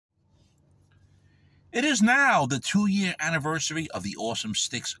It is now the 2-year anniversary of the awesome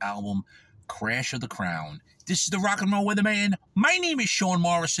Styx album, Crash of the Crown. This is the Rock and Roll Weatherman. My name is Sean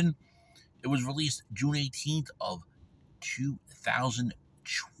Morrison. It was released June 18th of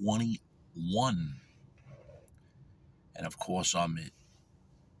 2021. And of course, it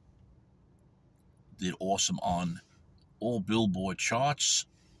did awesome on all Billboard charts.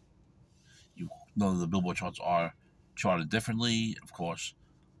 You know the Billboard charts are charted differently. Of course,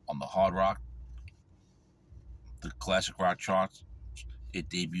 on the hard rock, the classic rock charts, it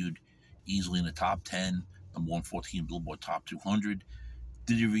debuted easily in the top 10, number 114 Billboard Top 200.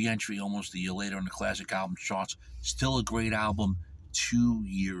 Did a re-entry almost a year later on the classic album charts. Still a great album 2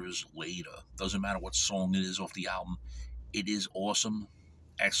 years later. Doesn't matter what song it is off the album. It is awesome.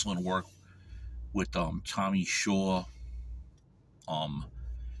 Excellent work with Tommy Shaw,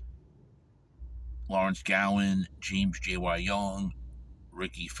 Lawrence Gowan, James J.Y. Young,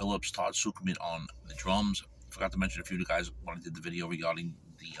 Ricky Phillips, Todd Sucherman on the drums. Forgot to mention a few of the guys when I did the video regarding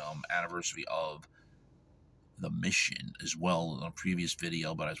the anniversary of The Mission as well in a previous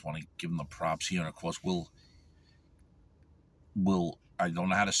video, but I just want to give him the props here. And of course, Will I don't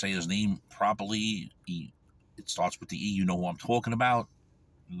know how to say his name properly. It starts with the E. You know who I'm talking about.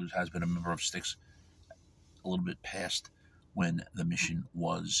 Who has been a member of Styx a little bit past when The Mission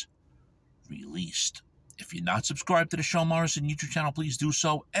was released. If you're not subscribed to the Sean Morrison YouTube channel, please do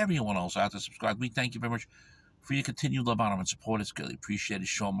so. Everyone else out there subscribe. We thank you very much for your continued love, honor, and support. It's greatly appreciated.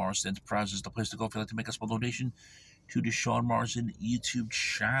 Sean Morrison Enterprises is the place to go if you'd like to make a small donation to the Sean Morrison YouTube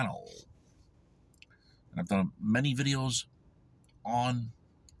channel. And I've done many videos on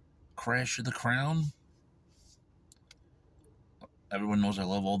Crash of the Crown. Everyone knows I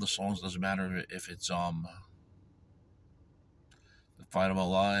love all the songs. Doesn't matter if it's The Fight of Our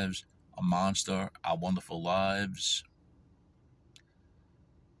Lives, A Monster, Our Wonderful Lives,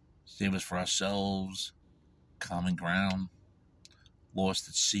 Save Us for Ourselves, Common Ground, Lost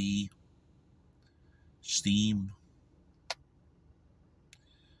at Sea, Steam.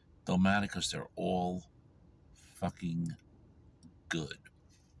 Don't matter because they're all fucking good.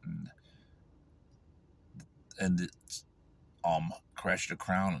 And it's Crash the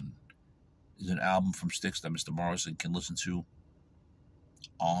Crown is an album from Styx that Mr. Morrison can listen to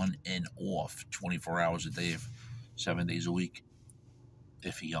on and off 24 hours a day, 7 days a week,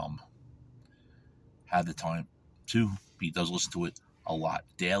 if he had the time to. He does listen to it a lot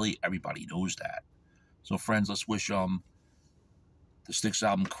daily. Everybody knows that. So friends, let's wish the Styx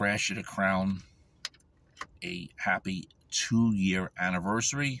album Crash of the Crown a happy 2-year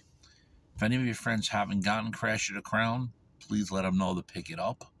anniversary. If any of your friends haven't gotten Crash of the Crown, please let them know to pick it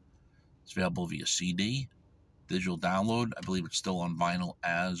up. It's available via CD, digital download. I believe it's still on vinyl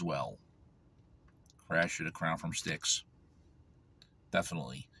as well. Crash of the Crown from Styx.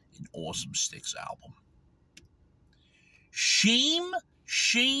 Definitely an awesome Styx album. Shame,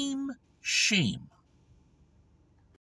 shame, shame